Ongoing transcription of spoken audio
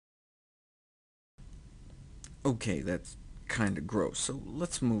Okay, that's kinda gross, so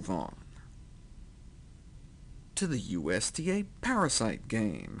let's move on to the USDA parasite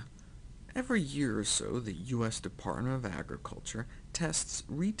game. Every year or so, the U.S. Department of Agriculture tests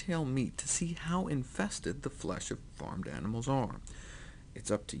retail meat to see how infested the flesh of farmed animals are. It's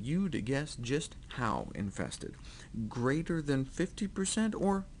up to you to guess just how infested, greater than 50%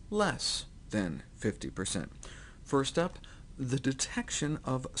 or less than 50%. First up, the detection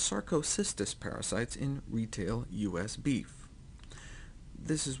of Sarcocystis parasites in retail U.S. beef.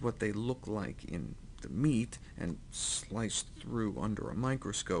 This is what they look like in the meat, and sliced through under a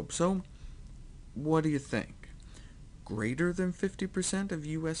microscope. So, what do you think? Greater than 50% of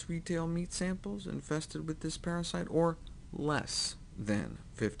U.S. retail meat samples infested with this parasite, or less than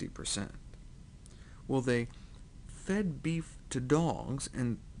 50%? Well, they fed beef to dogs,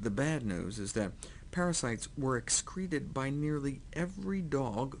 and the bad news is that parasites were excreted by nearly every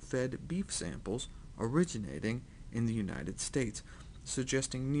dog-fed beef samples originating in the United States,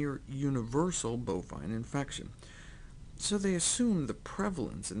 suggesting near universal bovine infection. So they assumed the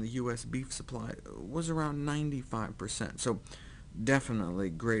prevalence in the U.S. beef supply was around 95%, so definitely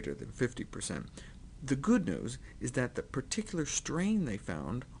greater than 50%. The good news is that the particular strain they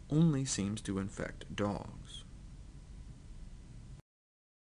found only seems to infect dogs.